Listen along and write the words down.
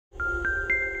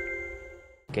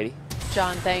Katie?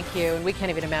 John, thank you. And we can't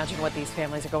even imagine what these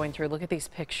families are going through. Look at these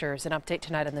pictures. An update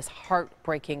tonight on this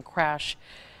heartbreaking crash.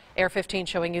 Air 15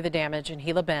 showing you the damage in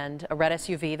Gila Bend. A red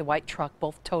SUV, the white truck,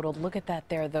 both totaled. Look at that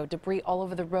there, though. Debris all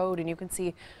over the road, and you can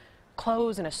see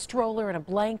clothes and a stroller and a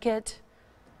blanket.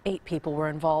 8 people were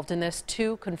involved in this.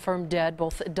 2 confirmed dead,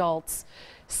 both adults.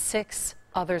 6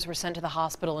 others were sent to the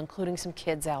hospital, including some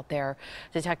kids out there.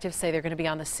 Detectives say they're going to be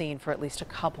on the scene for at least a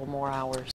couple more hours.